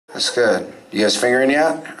That's good. You guys fingering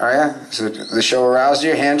yet? Are ya? So the show aroused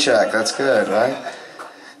you? Hand check. That's good, right?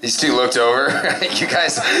 These two looked over. you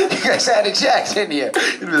guys had to check, didn't you?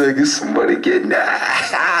 You'd be like, is somebody getting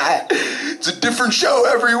It's a different show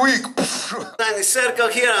every week. In the circle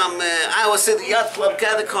here, I was at the Yacht Club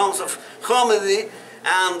Catacombs of Comedy,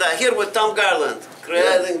 and here with Tom Garland,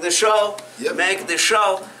 creating the show, make the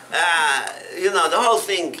show. You know, the whole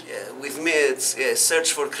thing with me, it's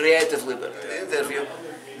search for creative liberty. Interview.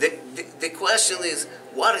 The question is,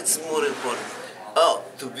 what is more important? Oh,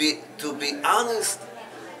 to be honest,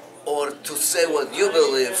 or to say what you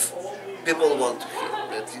believe people want to hear.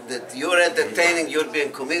 That you're entertaining, you're being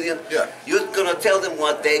a comedian. Yeah. You're gonna tell them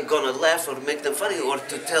what they're gonna laugh or make them funny, or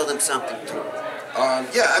to tell them something true.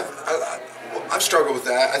 Yeah, I've struggled with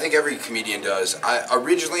that. I think every comedian does.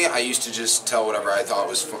 Originally, I used to just tell whatever I thought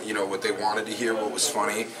was, what they wanted to hear, what was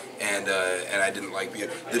funny, and I didn't like being.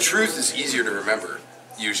 The truth is easier to remember.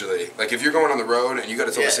 Usually, like if you're going on the road and you got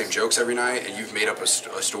to tell the same jokes every night, and you've made up a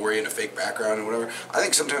story and a fake background and whatever, I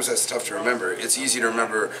think sometimes that's tough to remember. It's easy to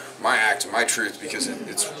remember my act and my truth because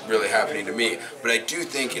it's really happening to me. But I do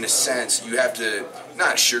think, in a sense, you have to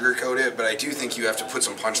not sugarcoat it, but I do think you have to put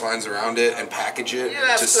some punchlines around it and package it. You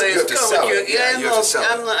have to sell it. Yeah, you have to sell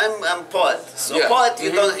it. I'm poet. So poet,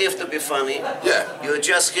 you don't have to be funny. Yeah. You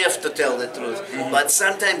just have to tell the truth. But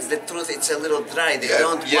sometimes the truth, it's a little dry. They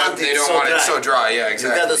don't want it so dry. Yeah,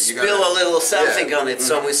 exactly. You got to spill a little something on it.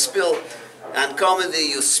 So we spill. On comedy,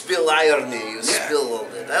 you spill irony. You spill all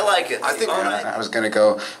that. I like it. I think I was gonna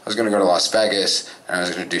go to Las Vegas, and I was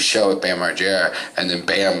gonna do a show with Bam Margera, and then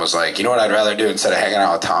Bam was like, you know what I'd rather do instead of hanging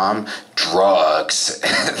out with Tom? Drugs.